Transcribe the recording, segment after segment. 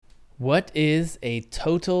What is a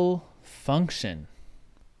total function?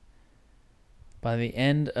 By the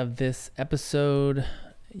end of this episode,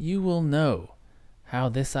 you will know how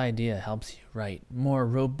this idea helps you write more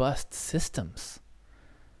robust systems.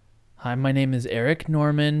 Hi, my name is Eric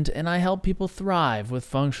Normand, and I help people thrive with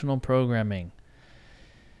functional programming.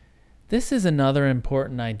 This is another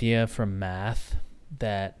important idea from math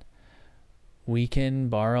that we can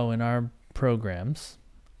borrow in our programs.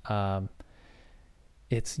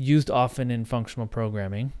 It's used often in functional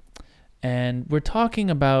programming. And when we're talking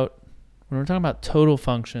about total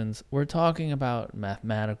functions, we're talking about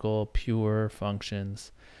mathematical, pure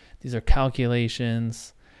functions. These are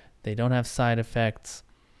calculations. They don't have side effects.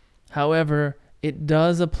 However, it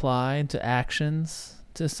does apply to actions,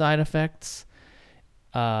 to side effects.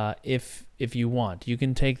 If you want, you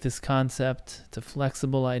can take this concept, it's a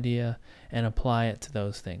flexible idea, and apply it to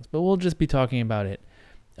those things. But we'll just be talking about it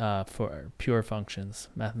for pure functions,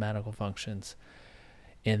 mathematical functions,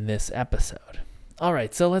 in this episode. All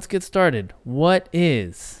right, so let's get started. What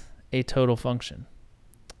is a total function?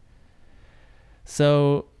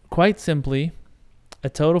 So, quite simply, a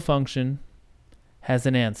total function has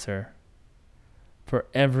an answer for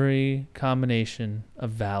every combination of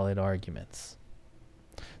valid arguments.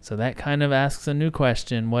 So that kind of asks a new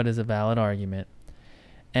question: what is a valid argument?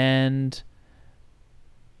 And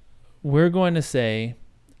we're going to say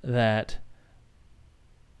that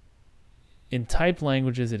in typed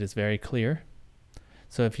languages, it is very clear.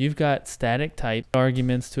 So if you've got static type,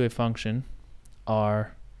 arguments to a function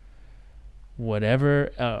are whatever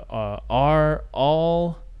are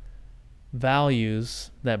all values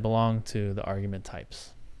that belong to the argument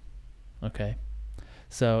types. Okay.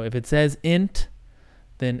 So if it says int,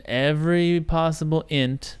 then every possible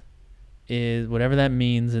int is whatever that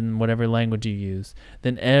means in whatever language you use.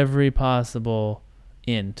 Then every possible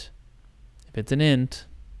int, if it's an int,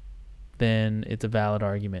 then it's a valid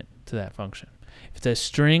argument to that function. If it's a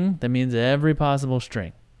string, that means every possible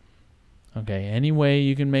string. Okay, any way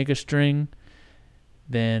you can make a string,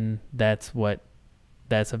 then that's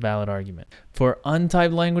a valid argument. For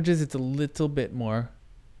untyped languages, it's a little bit more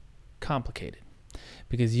complicated,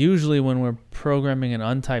 because usually when we're programming in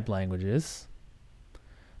untyped languages,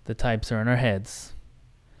 the types are in our heads,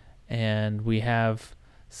 and we have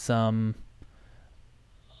some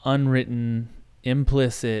unwritten,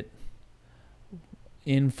 implicit,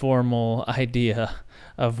 informal idea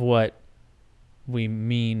of what we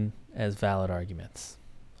mean as valid arguments.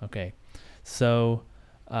 Okay, so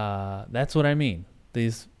that's what I mean.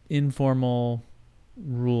 These informal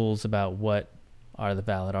rules about what are the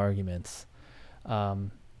valid arguments.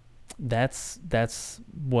 That's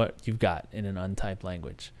what you've got in an untyped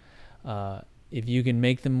language. If you can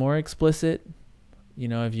make them more explicit,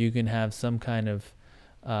 if you can have some kind of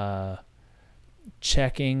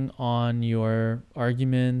checking on your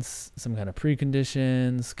arguments, some kind of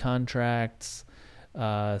preconditions, contracts,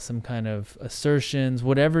 some kind of assertions,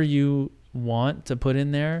 whatever you want to put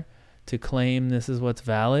in there to claim this is what's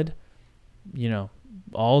valid,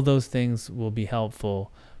 all those things will be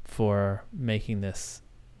helpful for making this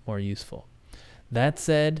more useful. That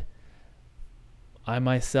said, I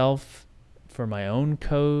myself, for my own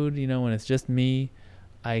code, when it's just me,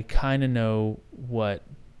 I kind of know what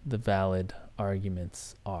the valid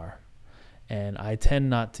arguments are. And I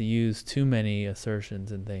tend not to use too many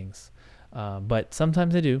assertions and things. But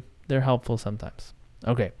sometimes I do. They're helpful sometimes.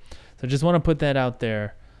 Okay, so just want to put that out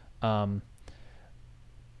there.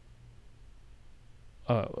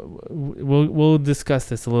 We'll discuss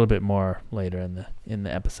this a little bit more later in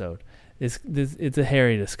the episode. It's a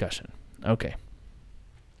hairy discussion. Okay.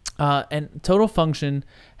 And total function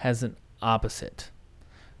has an opposite.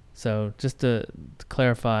 So just to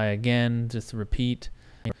clarify again, just to repeat,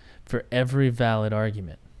 for every valid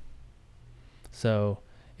argument. So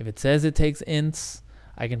if it says it takes ints,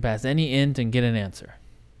 I can pass any int and get an answer.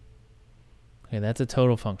 Okay, that's a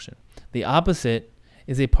total function. The opposite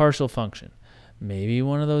is a partial function. Maybe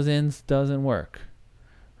one of those ints doesn't work,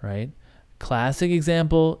 right? Classic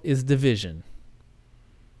example is division.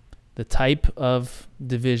 The type of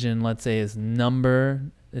division, let's say, is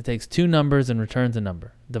number. It takes two numbers and returns a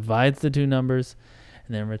number. Divides the two numbers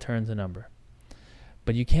and then returns a number.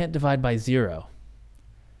 But you can't divide by 0.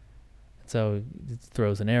 So it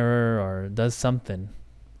throws an error or does something.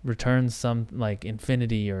 Returns some like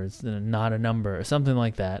infinity or not a number or something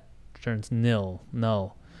like that. Returns nil,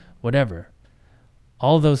 null, whatever.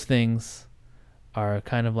 All those things are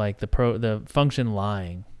kind of like the function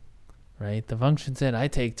lying, right? The function said, I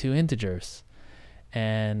take two integers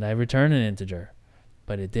and I return an integer,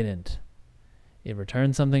 but it didn't. It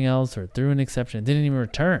returned something else or threw an exception. It didn't even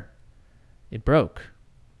return. It broke.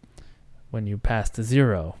 when you pass to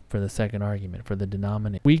 0 for the second argument, for the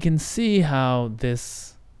denominator. We can see how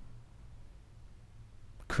this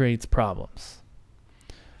creates problems.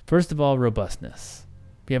 First of all, robustness.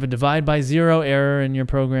 If you have a divide by 0 error in your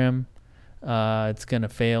program, it's going to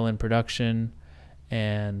fail in production,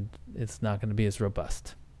 and it's not going to be as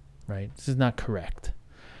robust, right? This is not correct.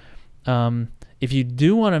 If you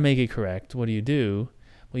do want to make it correct, what do?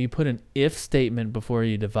 Well, you put an if statement before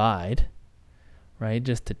you divide, right,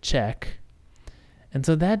 just to check. And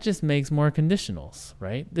so that just makes more conditionals,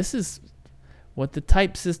 right? This is what the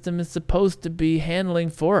type system is supposed to be handling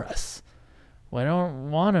for us. Well, I don't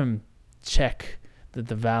want to check that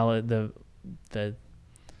the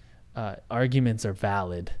arguments are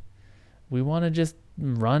valid. We want to just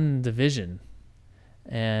run division,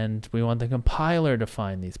 and we want the compiler to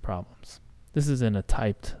find these problems. This is in a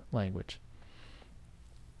typed language.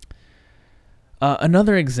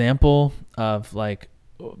 Another example of like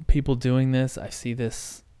people doing this, I see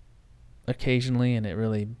this occasionally, and it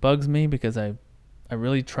really bugs me because I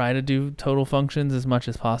really try to do total functions as much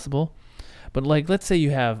as possible. But like, let's say you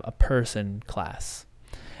have a person class,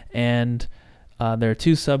 and there are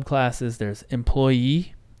two subclasses. There's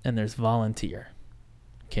employee and there's volunteer.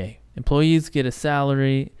 Okay, employees get a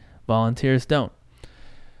salary, volunteers don't.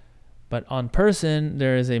 But on person,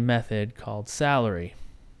 there is a method called salary.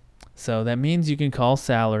 So that means you can call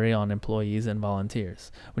salary on employees and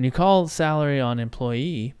volunteers. When you call salary on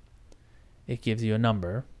employee, it gives you a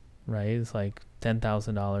number, right? It's like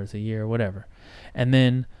 $10,000 a year, whatever. And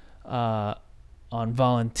then on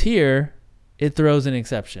volunteer, it throws an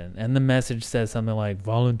exception. And the message says something like,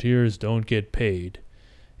 volunteers don't get paid.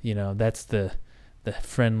 You know, that's the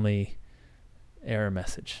friendly error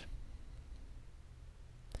message.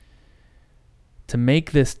 To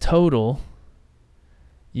make this total,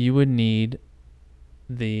 you would need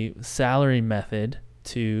the salary method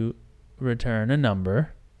to return a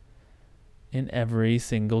number in every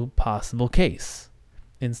single possible case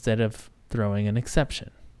instead of throwing an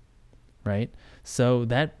exception, right? So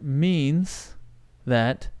that means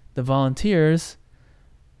that the volunteer's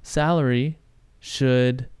salary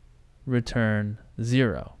should return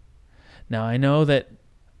 0. Now I know that,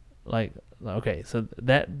 like, okay, so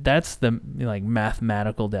that's the like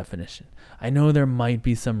mathematical definition. I know there might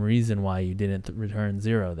be some reason why you didn't return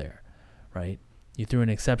 0 there, right? You threw an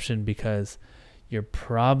exception because you're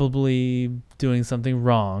probably doing something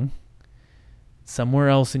wrong somewhere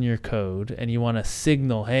else in your code, and you want to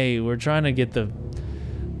signal, hey, we're trying to get the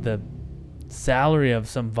salary of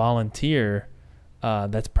some volunteer.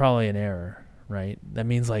 That's probably an error, right? That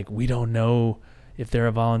means like we don't know if they're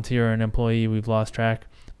a volunteer or an employee. We've lost track.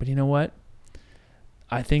 But you know what?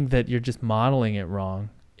 I think that you're just modeling it wrong.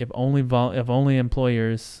 If only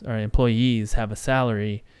employers or employees have a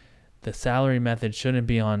salary, the salary method shouldn't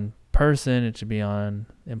be on person. It should be on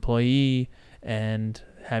employee, and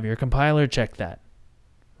have your compiler check that,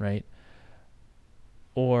 right?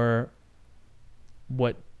 Or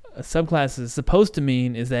what a subclass is supposed to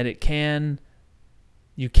mean is that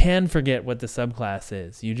you can forget what the subclass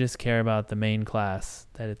is. You just care about the main class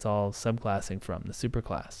that it's all subclassing from, the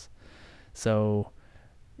superclass. So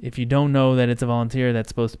if you don't know that it's a volunteer, that's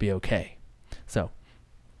supposed to be okay. So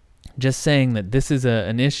just saying that this is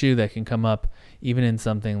an issue that can come up even in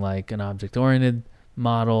something like an object-oriented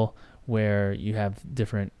model where you have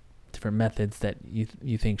different methods that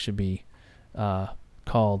you think should be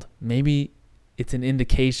called. Maybe it's an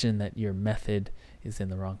indication that your method is in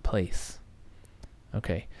the wrong place.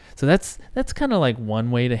 Okay, so that's kind of like one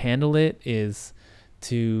way to handle it is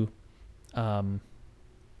to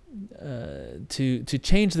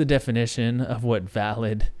change the definition of what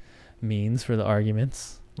valid means for the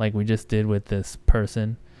arguments, like we just did with this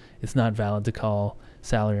person. It's not valid to call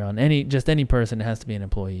salary on any person. It has to be an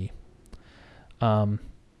employee.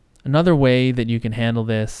 Another way that you can handle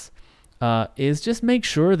this is just make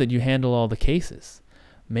sure that you handle all the cases.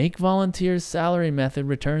 Make volunteer's salary method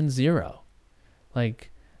return 0.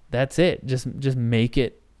 Like, that's it. Just make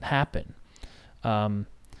it happen.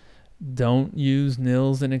 Don't use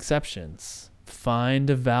nils and exceptions. Find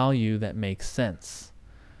a value that makes sense.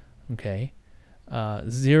 Okay?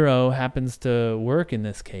 0 happens to work in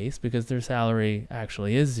this case because their salary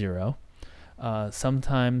actually is 0.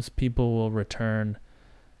 Sometimes people will return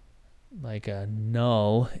like a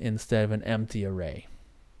null instead of an empty array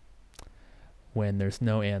when there's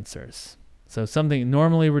no answers. So something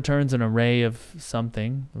normally returns an array of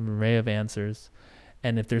something, an array of answers,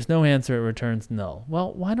 and if there's no answer, it returns null.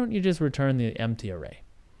 Well, why don't you just return the empty array?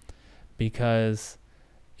 Because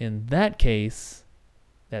in that case,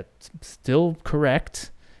 that's still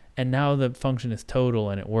correct, and now the function is total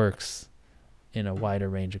and it works in a wider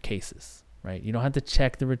range of cases, right? You don't have to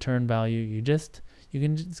check the return value. You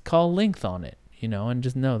can just call length on it, and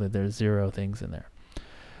just know that there's 0 things in there.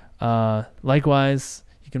 Likewise,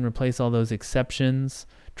 you can replace all those exceptions,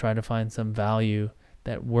 try to find some value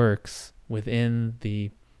that works within the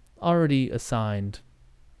already assigned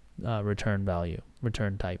return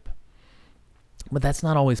type. But that's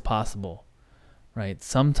not always possible, right?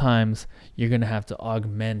 Sometimes you're going to have to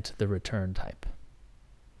augment the return type.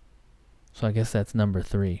 So I guess that's number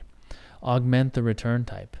 3. Augment the return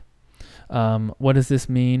type. What does this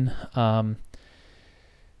mean? You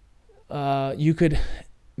could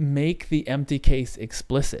make the empty case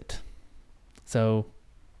explicit. So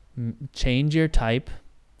change your type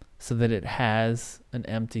so that it has an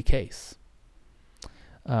empty case.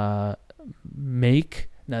 Now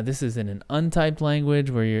this is in an untyped language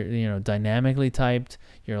where you're dynamically typed.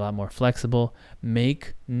 You're a lot more flexible.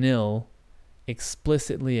 Make nil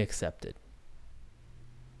explicitly accepted.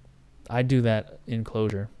 I do that in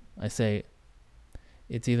Clojure. I say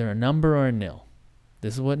it's either a number or a nil.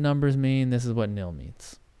 This is what numbers mean. This is what nil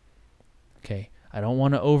means. Okay. I don't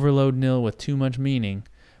want to overload nil with too much meaning,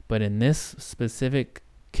 but in this specific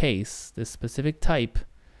case, this specific type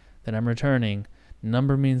that I'm returning,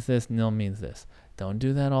 number means this, nil means this. Don't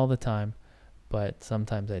do that all the time, but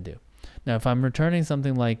sometimes I do. Now, if I'm returning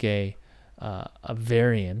something like a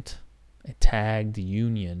variant, a tagged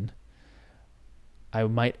union, I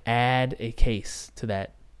might add a case to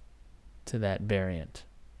that variant.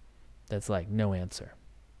 That's like no answer,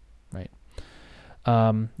 right?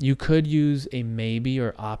 You could use a maybe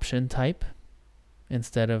or option type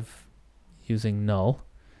instead of using null,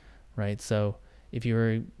 right? So if you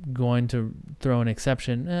were going to throw an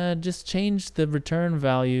exception, just change the return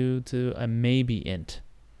value to a maybe int.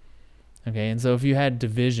 Okay, and so if you had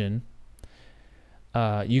division,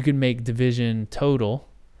 you could make division total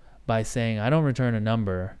by saying, I don't return a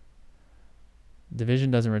number.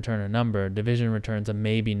 Division doesn't return a number. Division returns a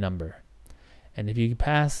maybe number. And if you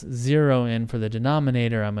pass 0 in for the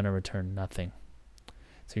denominator, I'm going to return nothing.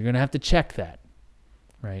 So you're going to have to check that,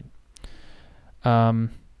 right?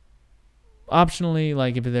 Optionally,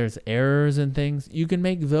 like if there's errors and things, you can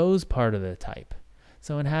make those part of the type.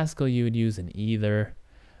 So in Haskell, you would use an either,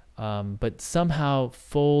 but somehow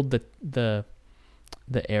fold the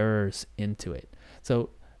errors into it.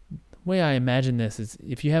 So the way I imagine this is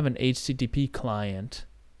if you have an HTTP client,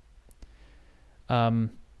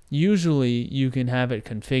 usually you can have it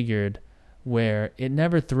configured where it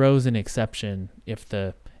never throws an exception if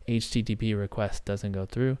the HTTP request doesn't go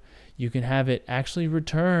through. You can have it actually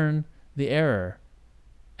return the error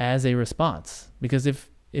as a response, because if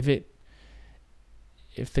the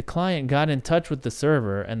client got in touch with the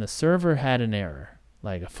server and the server had an error,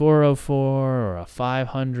 like a 404 or a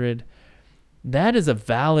 500, that is a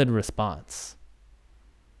valid response.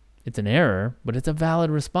 It's an error, but it's a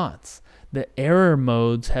valid response. The error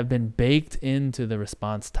modes have been baked into the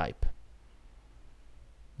response type.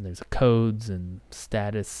 There's codes and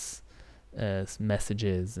status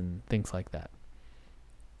messages and things like that.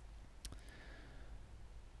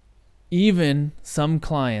 Even some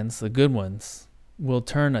clients, the good ones, will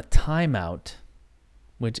turn a timeout,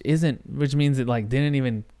 which means it didn't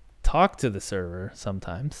even talk to the server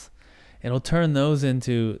sometimes. It'll turn those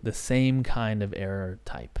into the same kind of error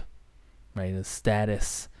type, right? The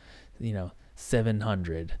status,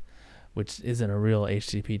 700, which isn't a real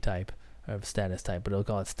HTTP type of status type, but it'll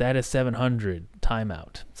call it status 700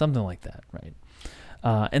 timeout, something like that,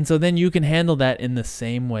 right? And so then you can handle that in the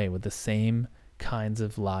same way with the same kinds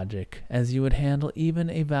of logic as you would handle even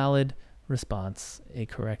a valid response, a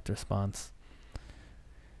correct response.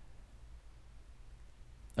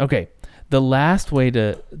 Okay, the last way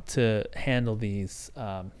to handle these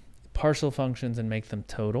partial functions and make them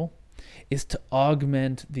total is to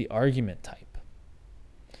augment the argument type.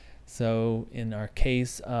 So in our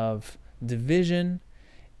case of division,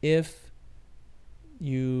 if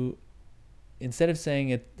you, instead of saying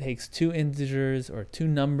it takes 2 integers or 2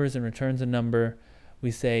 numbers and returns a number, we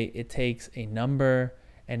say it takes a number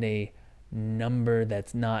and a number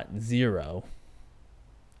that's not 0.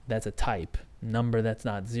 That's a type, number that's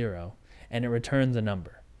not 0, and it returns a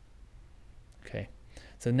number. Okay,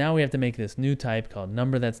 so now we have to make this new type called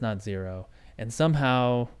number that's not 0, and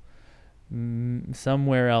somehow,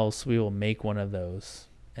 somewhere else, we will make one of those.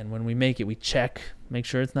 And when we make it, we check, make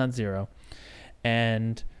sure it's not 0.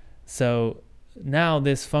 And so now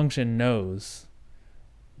this function knows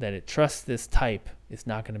that it trusts this type is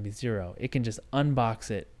not going to be 0. It can just unbox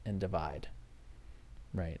it and divide,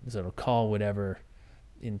 right? So it'll call whatever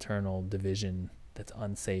internal division that's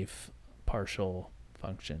unsafe partial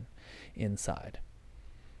function inside.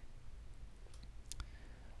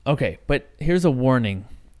 Okay, but here's a warning.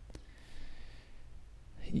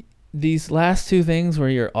 These last two things where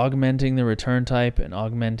you're augmenting the return type and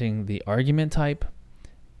augmenting the argument type,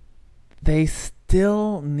 they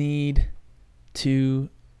still need to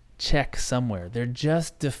check somewhere. They're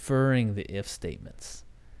just deferring the if statements,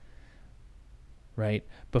 right?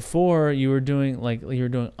 Before you were doing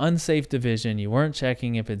unsafe division, you weren't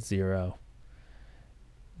checking if it's 0.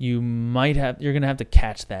 You're going to have to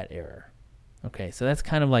catch that error. Okay, so that's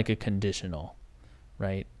kind of like a conditional,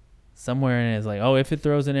 right? Somewhere in it is like, oh, if it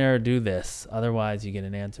throws an error, do this. Otherwise, you get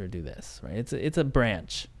an answer, do this, right? It's a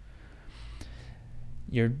branch.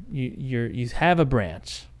 You have a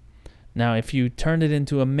branch. Now, if you turn it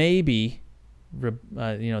into a maybe,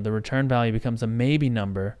 the return value becomes a maybe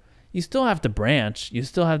number. You still have to branch. You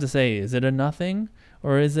still have to say, is it a nothing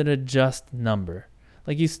or is it a just number?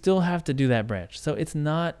 Like, you still have to do that branch. So it's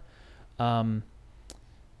not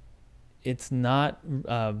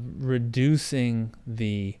reducing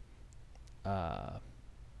the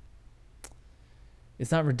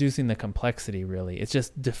it's not reducing the complexity, really. It's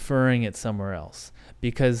just deferring it somewhere else,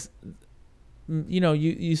 because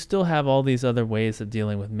you still have all these other ways of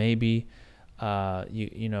dealing with maybe.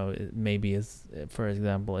 Maybe is, for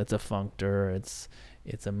example, it's a functor,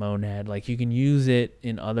 it's a monad. Like, you can use it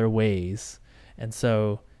in other ways, and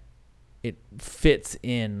so it fits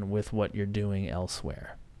in with what you're doing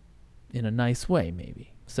elsewhere in a nice way,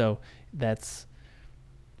 maybe. So it's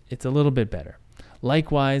a little bit better.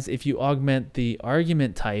 Likewise, if you augment the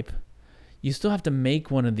argument type, you still have to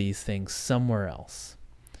make one of these things somewhere else.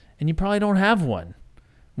 And you probably don't have one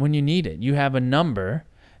when you need it. You have a number,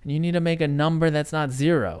 and you need to make a number that's not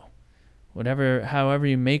 0. However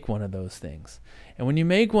you make one of those things. And when you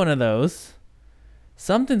make one of those,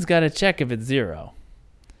 something's got to check if it's 0.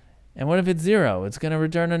 And what if it's 0? It's going to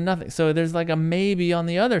return a nothing. So there's like a maybe on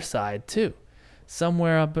the other side too.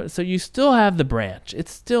 Somewhere up. So you still have the branch.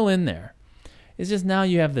 It's still in there. It's just now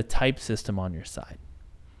you have the type system on your side.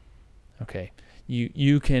 Okay.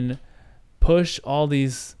 You can push all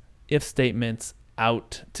these if statements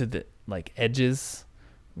out to the edges.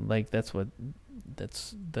 Like, that's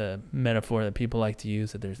the metaphor that people like to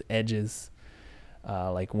use, that there's edges.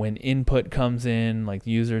 Like when input comes in, like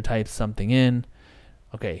the user types something in.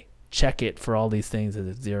 Okay, check it for all these things. Is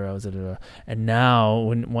it 0? Is it a, and now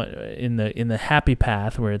when in the happy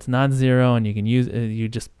path where it's not 0 and you can use you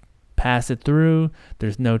just pass it through.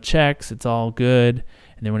 There's no checks. It's all good.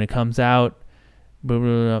 And then when it comes out,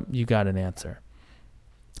 you got an answer.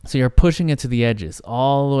 So you're pushing it to the edges,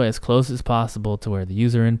 all the way as close as possible to where the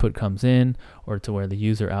user input comes in or to where the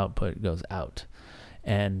user output goes out.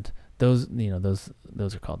 And those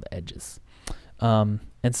are called the edges. And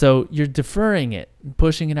so you're deferring it,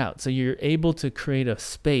 pushing it out. So you're able to create a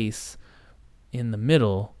space in the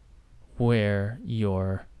middle where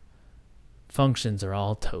your functions are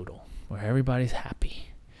all total, where everybody's happy,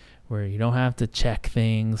 where you don't have to check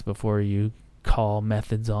things before you call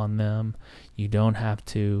methods on them. You don't have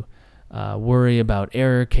to worry about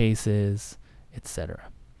error cases, etc.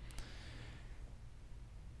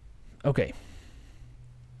 Okay.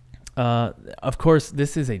 Of course,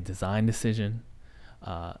 this is a design decision.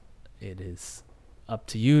 It is up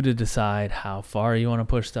to you to decide how far you want to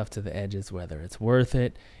push stuff to the edges, whether it's worth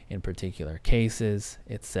it in particular cases,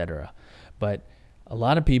 etc. But a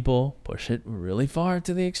lot of people push it really far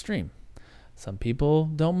to the extreme. Some people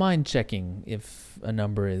don't mind checking if a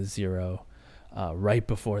number is 0 right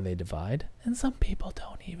before they divide, and some people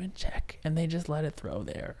don't even check, and they just let it throw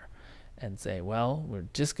there and say, well, we're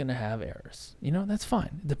just going to have errors. That's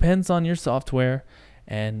fine. It depends on your software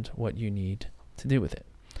and what you need to do with it.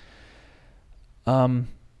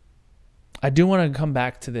 I do want to come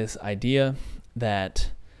back to this idea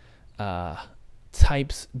that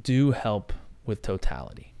types do help with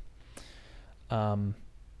totality. I'm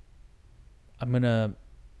going to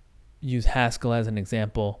use Haskell as an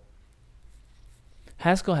example.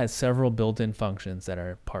 Haskell has several built-in functions that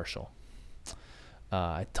are partial.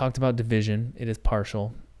 I talked about division. It is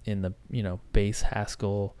partial in the base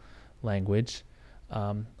Haskell language.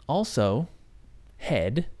 Also,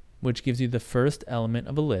 head, which gives you the first element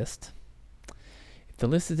of a list. If the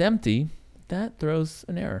list is empty, that throws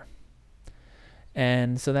an error.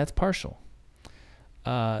 And so that's partial.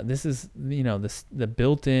 This is the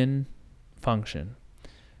built-in function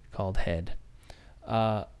called head.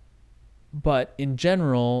 But in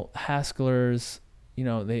general, Haskellers,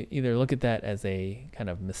 they either look at that as a kind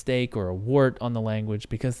of mistake or a wart on the language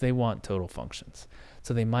because they want total functions.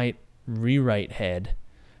 So they might rewrite head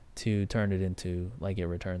to turn it into, like, it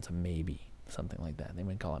returns a maybe, something like that. They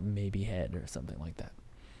might call it maybe head or something like that.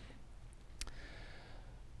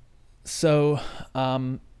 So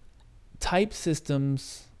type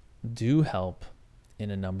systems do help in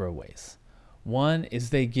a number of ways. One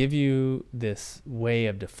is they give you this way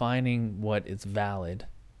of defining what is valid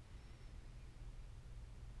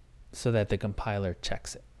so that the compiler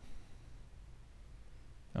checks it.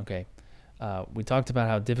 Okay, we talked about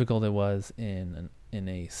how difficult it was in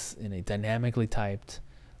a dynamically typed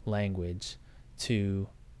language to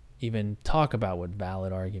even talk about what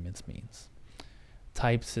valid arguments means.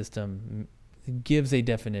 Type system gives a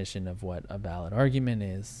definition of what a valid argument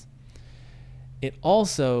is. It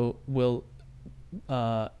also will,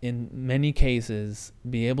 in many cases,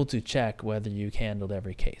 be able to check whether you handled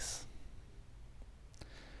every case.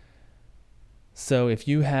 So if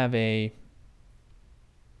you have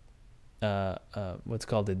what's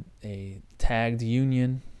called a tagged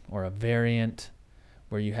union or a variant,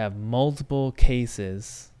 where you have multiple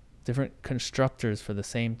cases, different constructors for the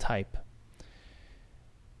same type,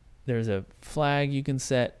 there's a flag you can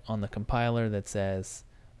set on the compiler that says,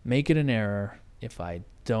 make it an error if I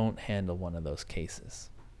don't handle one of those cases.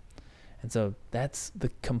 And so that's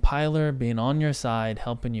the compiler being on your side,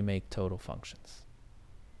 helping you make total functions.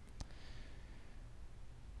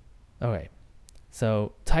 Okay,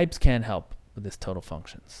 so types can help with this total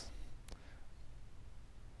functions.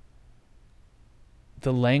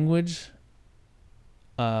 The language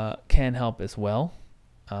can help as well.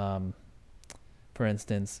 For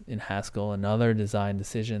instance, in Haskell, another design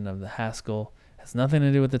decision of the Haskell has nothing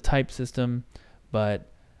to do with the type system,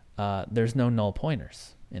 but there's no null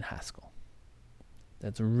pointers in Haskell.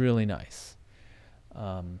 That's really nice.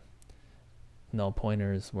 Null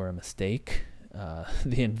pointers were a mistake.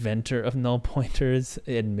 The inventor of null pointers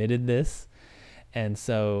admitted this, and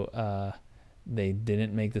so they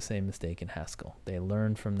didn't make the same mistake in Haskell. They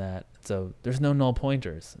learned from that. So there's no null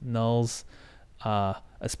pointers. Nulls,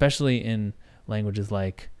 especially in languages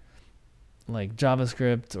like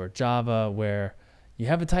JavaScript or Java, where you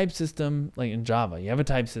have a type system, like in Java, you have a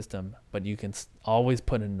type system, but you can always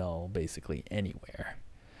put a null basically anywhere.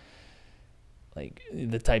 Like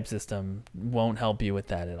the type system won't help you with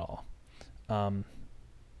that at all.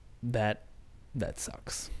 That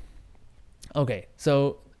sucks. Okay,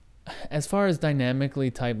 so as far as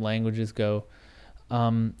dynamically typed languages go,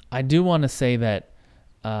 I do want to say that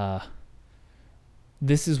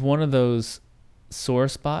this is one of those sore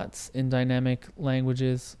spots in dynamic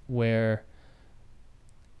languages where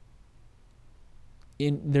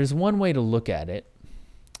there's one way to look at it,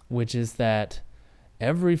 which is that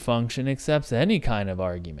every function accepts any kind of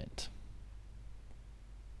argument.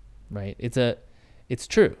 Right? It's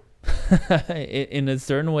true. In a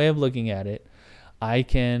certain way of looking at it, I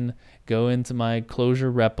can go into my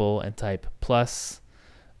Clojure REPL and type plus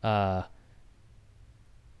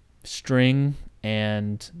string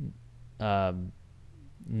and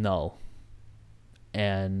null,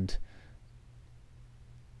 and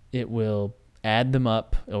it will add them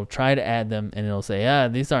up. It'll try to add them, and it'll say,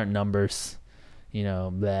 these aren't numbers,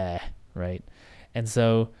 blah, right? And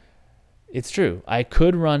so it's true. I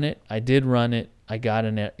could run it. I did run it. I got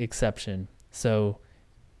an exception. So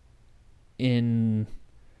in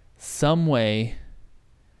some way,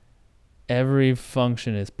 every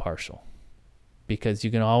function is partial, because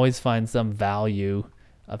you can always find some value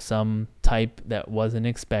of some type that wasn't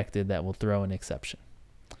expected that will throw an exception.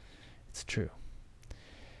 It's true.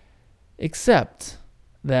 Except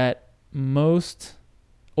that this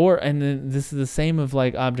is the same of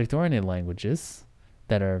like object-oriented languages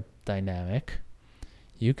that are dynamic.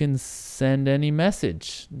 You can send any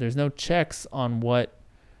message. There's no checks on what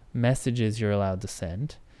messages you're allowed to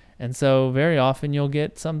send. And so very often you'll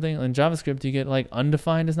get something in JavaScript, you get like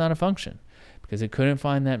undefined is not a function because it couldn't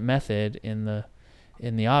find that method in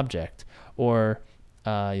the object, or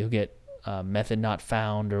you'll get method not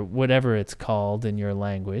found or whatever it's called in your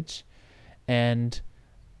language. And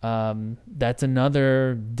that's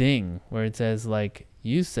another ding where it says like,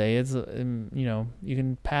 you say it's, you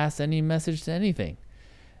can pass any message to anything.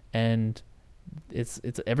 And it's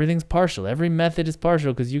everything's partial. Every method is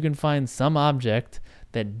partial because you can find some object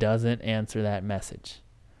that doesn't answer that message.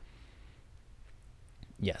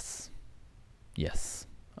 Yes.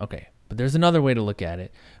 Okay. But there's another way to look at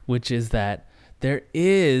it, which is that there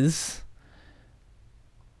is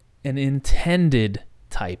an intended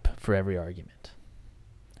type for every argument.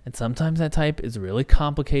 And sometimes that type is really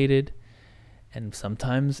complicated, and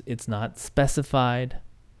sometimes it's not specified,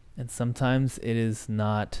 and sometimes it is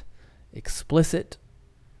not explicit,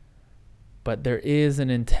 but there is an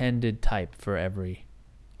intended type for every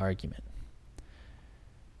argument.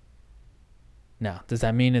 Now, does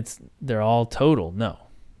that mean they're all total? No,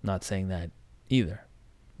 not saying that either.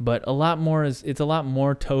 But it's a lot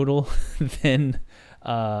more total than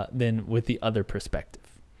than with the other perspective.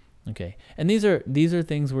 Okay, and these are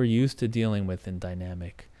things we're used to dealing with in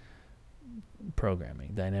dynamic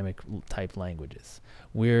programming, dynamic type languages.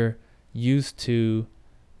 We're used to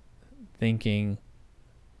thinking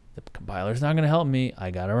the compiler's not going to help me.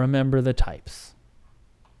 I got to remember the types,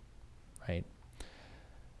 right?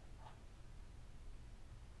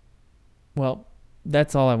 Well,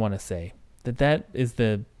 that's all I want to say. That is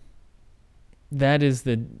the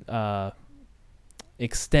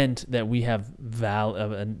extent that we have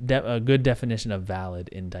a good definition of valid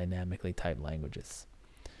in dynamically typed languages.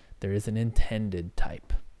 There is an intended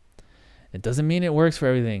type. It doesn't mean it works for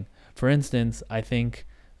everything. For instance, I think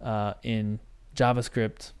in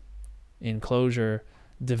JavaScript, in Clojure,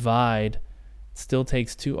 divide still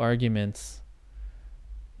takes 2 arguments,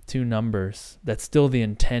 2 numbers. That's still the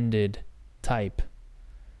intended type.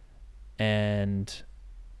 And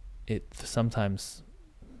it sometimes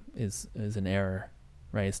is an error,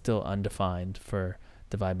 right? It's still undefined for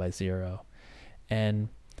divide by 0. And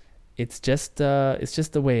it's just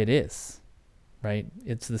the way it is, right?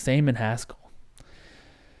 It's the same in Haskell.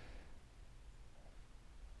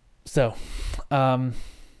 So,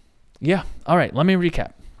 yeah. All right, let me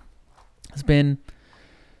recap. It's been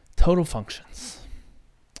total functions.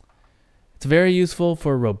 It's very useful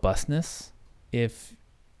for robustness. If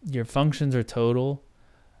your functions are total,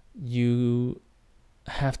 you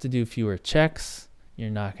have to do fewer checks. You're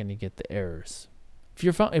not going to get the errors.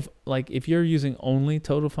 If you're using only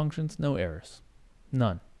total functions, no errors,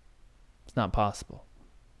 none. It's not possible.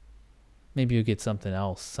 Maybe you get something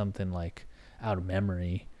else, something like out of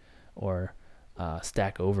memory or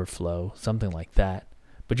Stack Overflow, something like that.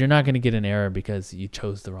 But you're not going to get an error because you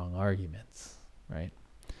chose the wrong arguments, right?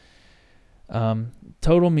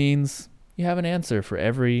 Total means you have an answer for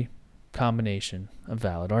every combination of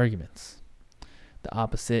valid arguments. The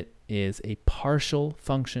opposite is a partial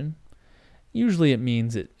function. Usually it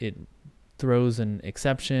means it throws an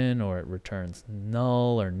exception, or it returns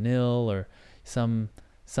null or nil, or some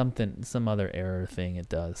other error thing it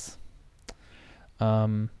does.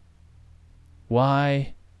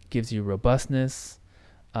 Y gives you robustness.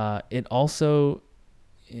 It also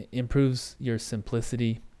improves your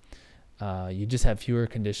simplicity. You just have fewer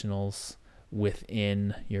conditionals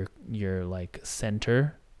within your like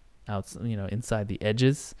center, inside the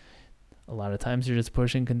edges. A lot of times you're just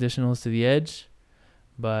pushing conditionals to the edge,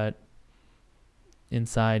 but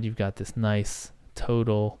inside you've got this nice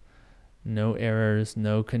total, no errors,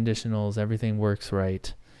 no conditionals, everything works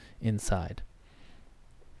right inside.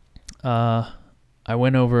 I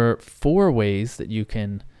went over 4 ways that you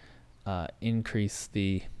can increase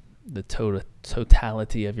the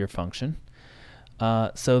totality of your function.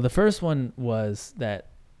 So the first one was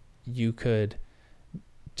that you could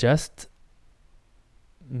just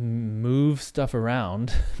move stuff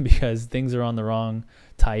around because things are on the wrong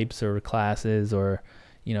types or classes, or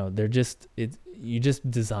you just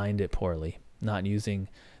designed it poorly, not using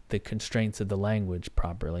the constraints of the language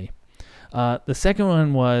properly. The second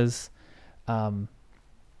one was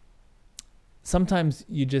sometimes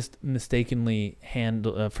you just mistakenly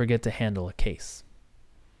forget to handle a case,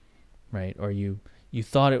 right? Or you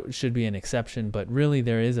thought it should be an exception, but really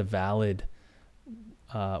there is a valid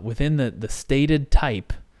within the stated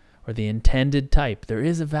type or the intended type, there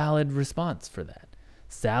is a valid response for that.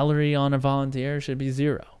 Salary on a volunteer should be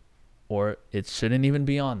 0, or it shouldn't even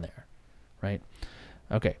be on there, right?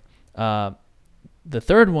 Okay. The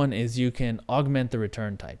third one is you can augment the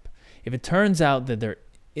return type. If it turns out that there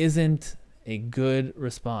isn't a good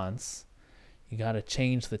response, you got to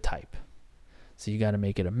change the type. So you got to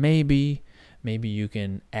make it a maybe. Maybe you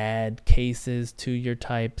can add cases to your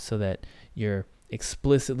type so that you're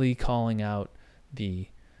explicitly calling out the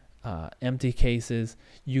empty cases.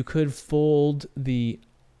 You could fold the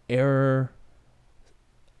error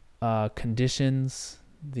conditions,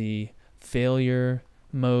 the failure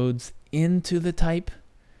modes into the type,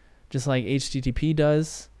 just like HTTP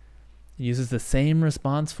does. It uses the same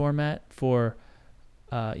response format for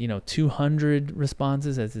 200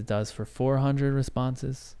 responses as it does for 400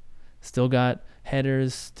 responses. Still got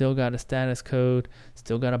headers, still got a status code,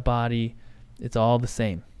 still got a body. It's all the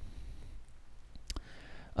same.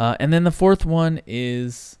 And then the fourth one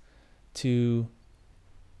is to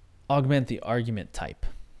augment the argument type.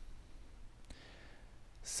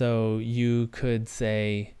 So you could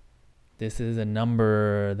say this is a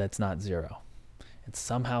number that's not 0. And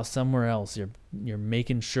somehow somewhere else you're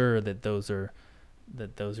making sure that those are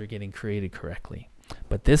getting created correctly.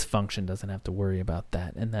 But this function doesn't have to worry about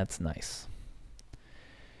that, and that's nice.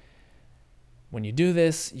 When you do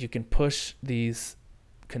this, you can push these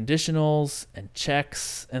conditionals and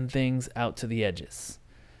checks and things out to the edges.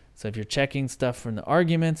 So if you're checking stuff from the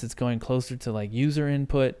arguments, it's going closer to like user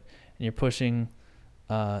input, and you're pushing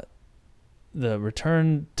the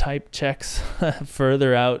return type checks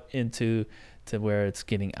further out into where it's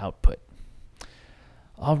getting output.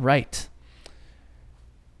 All right.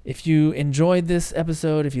 If you enjoyed this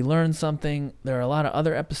episode, if you learned something, there are a lot of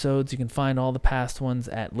other episodes. You can find all the past ones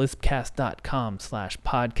at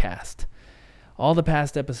lispcast.com/podcast. All the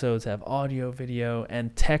past episodes have audio, video,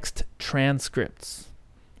 and text transcripts.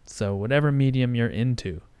 So whatever medium you're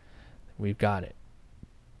into, we've got it.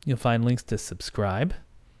 You'll find links to subscribe,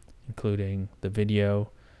 including the video,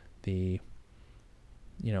 the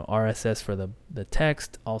RSS for the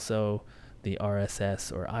text, also the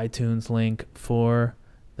RSS or iTunes link for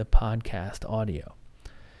the podcast audio.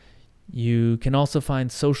 You can also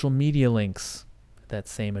find social media links at that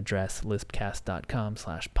same address,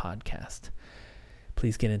 lispcast.com/podcast.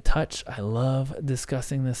 Please get in touch. I love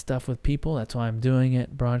discussing this stuff with people. That's why I'm doing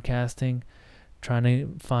it, broadcasting, trying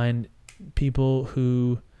to find people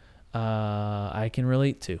who I can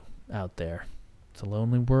relate to out there. It's a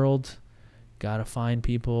lonely world. Got to find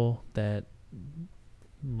people that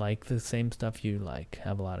like the same stuff you like,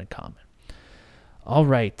 have a lot in common. All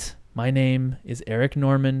right. My name is Eric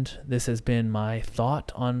Normand. This has been my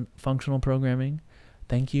thought on functional programming.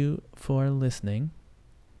 Thank you for listening,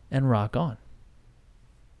 and rock on.